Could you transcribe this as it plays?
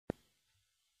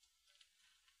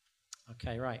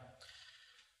Okay, right.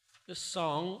 This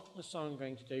song I'm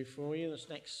going to do for you, this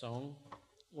next song,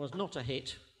 was not a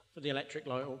hit for the Electric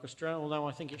Light Orchestra, although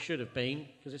I think it should have been,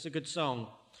 because it's a good song.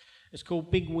 It's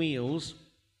called Big Wheels,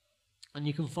 and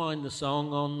you can find the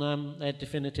song on their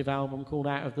definitive album called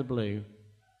Out of the Blue.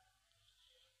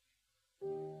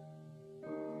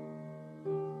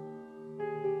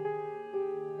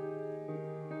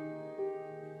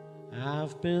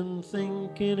 I've been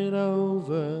thinking it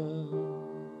over.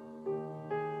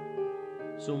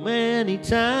 So many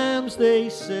times they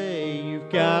say you've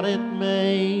got it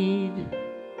made.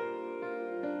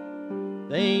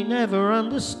 They never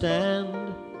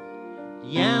understand.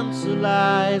 The answer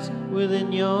lies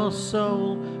within your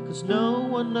soul, 'cause no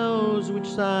one knows which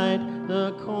side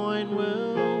the coin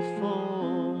will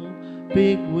fall.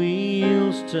 Big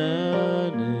wheels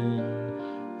turning,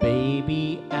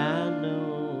 baby, I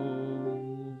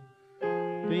know.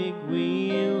 Big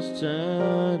wheels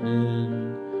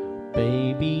turning,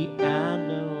 baby, I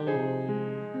know.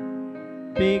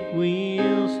 Big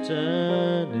wheels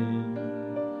turning,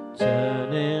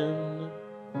 turning.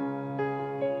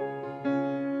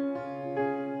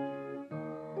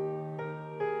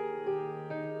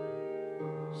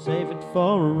 Save it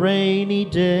for a rainy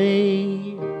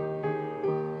day,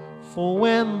 for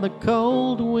when the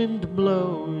cold wind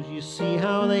blows, you see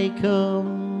how they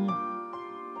come.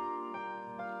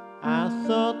 I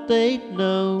thought they'd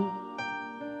know.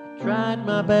 Tried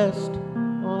my best,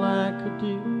 all I could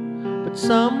do, but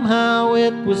somehow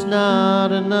it was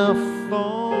not enough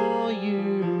for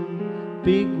you.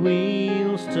 Big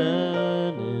wheels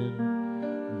turning,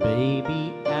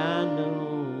 baby, I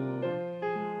know.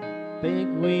 Big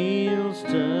wheels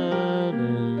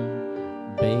turning,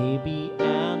 baby,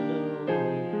 I know.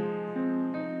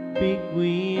 Big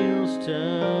wheels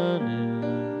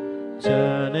turning,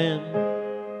 turning,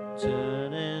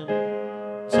 turning,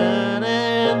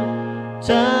 turning,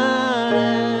 turning.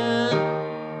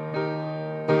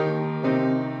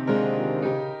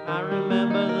 I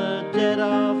remember the dead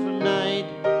of night,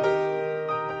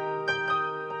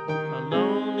 a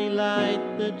lonely light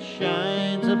that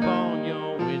shines upon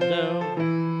your window.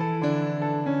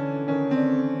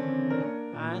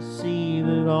 I see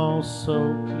that all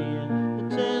so clear,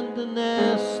 the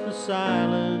tenderness, the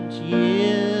silent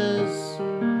years.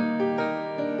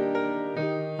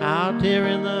 Out here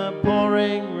in the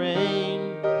pouring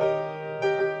rain,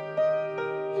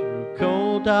 through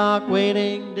cold, dark,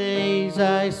 waiting days,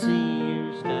 I see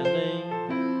you standing.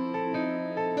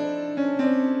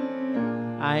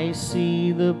 I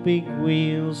see the big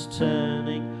wheels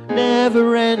turning,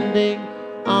 never ending,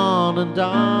 on and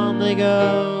on they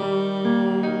go.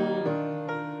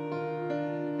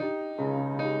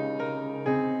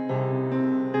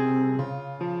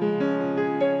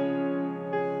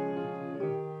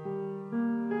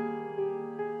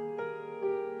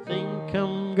 Think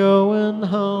I'm going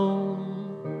home,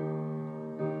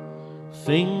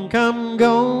 think I'm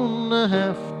gonna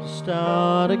have to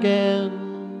start again.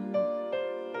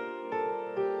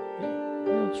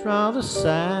 It's rather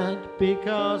sad,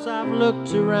 because I've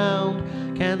looked around,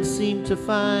 can't seem to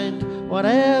find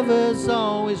whatever's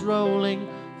always rolling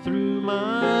through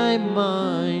my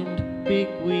mind. Big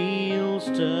wheels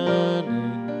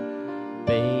turning,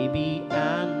 baby,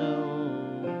 I know.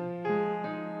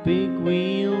 Big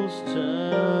wheels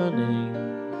turning,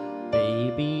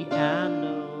 baby, I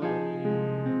know.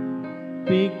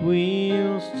 Big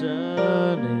wheels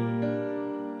turning,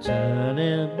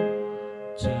 turning,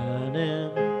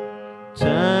 turning,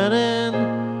 turning,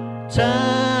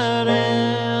 turning.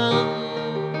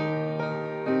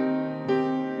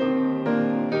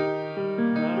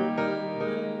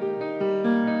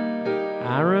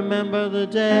 I remember the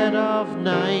dead of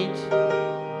night,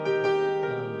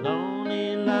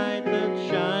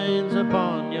 shines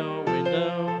upon your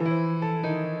window.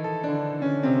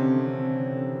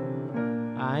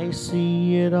 I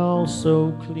see it all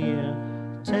so clear,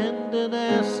 the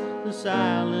tenderness, the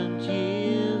silent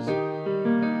years.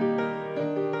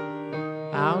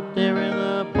 Out there in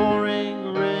the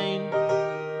pouring rain,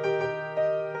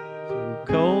 through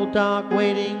cold, dark,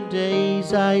 waiting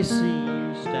days, I see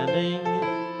you standing.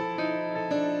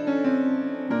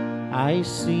 I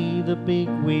see the big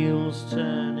wheels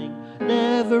turning,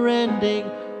 never ending,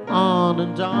 on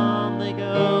and on they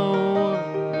go.